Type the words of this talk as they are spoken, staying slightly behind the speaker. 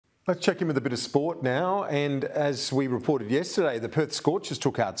Let's check in with a bit of sport now. And as we reported yesterday, the Perth Scorchers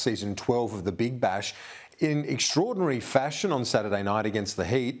took out season 12 of the Big Bash in extraordinary fashion on Saturday night against the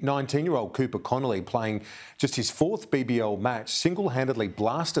Heat. 19-year-old Cooper Connolly, playing just his fourth BBL match, single-handedly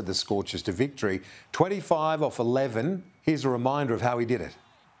blasted the Scorchers to victory. 25 off 11. Here's a reminder of how he did it.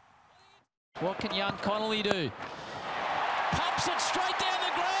 What can young Connolly do? Pumps it straight down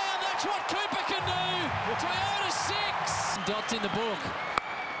the ground. That's what Cooper can do. Toyota 6. Dots in the book.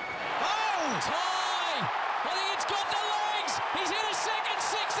 Oh! Tie! I think it's got the legs. He's hit a second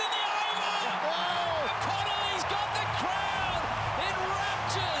six in the over. Oh! Connolly's got the crowd in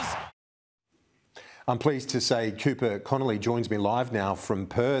raptures. I'm pleased to say Cooper Connolly joins me live now from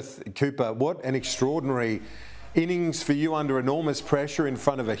Perth. Cooper, what an extraordinary innings for you under enormous pressure in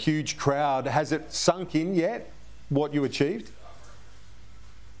front of a huge crowd. Has it sunk in yet, what you achieved?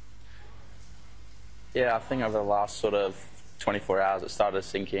 Yeah, I think over the last sort of 24 hours it started to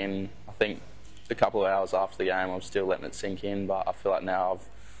sink in. I think a couple of hours after the game I'm still letting it sink in, but I feel like now I've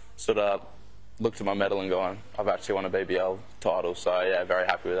sort of looked at my medal and gone, I've actually won a BBL title, so yeah, very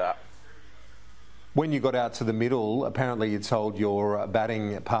happy with that. When you got out to the middle, apparently you told your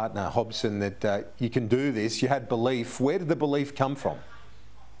batting partner Hobson that you can do this. You had belief. Where did the belief come from?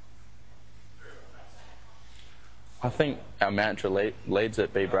 I think our mantra leads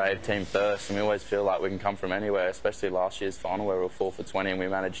at Be Brave, Team First, and we always feel like we can come from anywhere, especially last year's final where we were 4 for 20 and we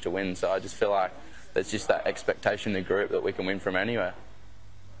managed to win. So I just feel like there's just that expectation in the group that we can win from anywhere.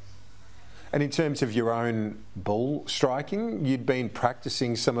 And in terms of your own ball striking, you'd been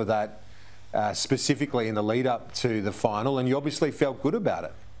practicing some of that specifically in the lead up to the final, and you obviously felt good about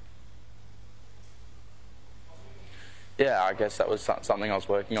it. Yeah, I guess that was something I was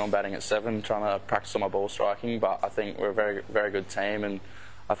working on, batting at 7, trying to practice on my ball striking, but I think we're a very, very good team, and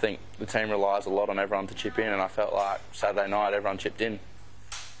I think the team relies a lot on everyone to chip in, and I felt like Saturday night everyone chipped in.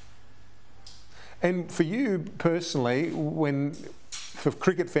 And for you personally, for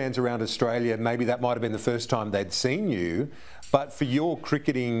cricket fans around Australia, maybe that might have been the first time they'd seen you, but for your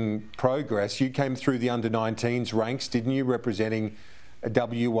cricketing progress, you came through the under-19s ranks, didn't you, representing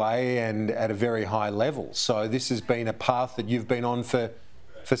WA and at a very high level. So this has been a path that you've been on for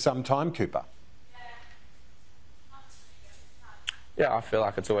some time, Cooper. Yeah, I feel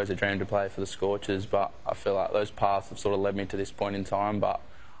like it's always a dream to play for the Scorchers, but I feel like those paths have sort of led me to this point in time, but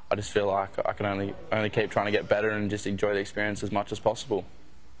I just feel like I can only keep trying to get better and just enjoy the experience as much as possible.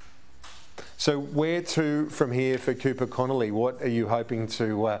 So where to from here for Cooper Connolly? What are you hoping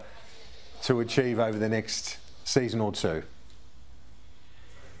to achieve over the next season or two?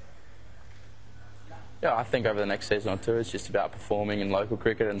 Yeah, I think over the next season or two it's just about performing in local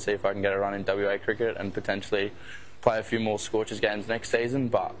cricket and see if I can get a run in WA cricket and potentially play a few more Scorchers games next season.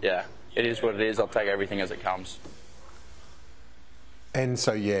 But yeah, it is what it is. I'll take everything as it comes. And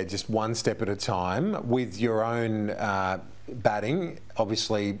so, yeah, just one step at a time. With your own batting,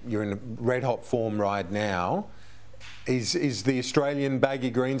 obviously you're in red-hot form right now. Is the Australian baggy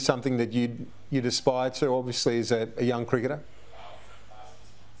green something that you'd aspire to, obviously, as a young cricketer?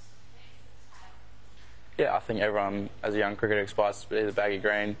 Yeah, I think everyone, as a young cricketer, aspires to be the baggy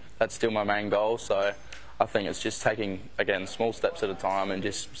green. That's still my main goal, so I think it's just taking, again, small steps at a time and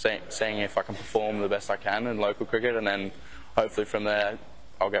just seeing if I can perform the best I can in local cricket, and then hopefully from there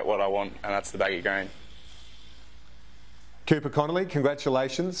I'll get what I want, and that's the baggy green. Cooper Connolly,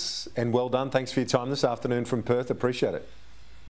 congratulations and well done. Thanks for your time this afternoon from Perth. Appreciate it.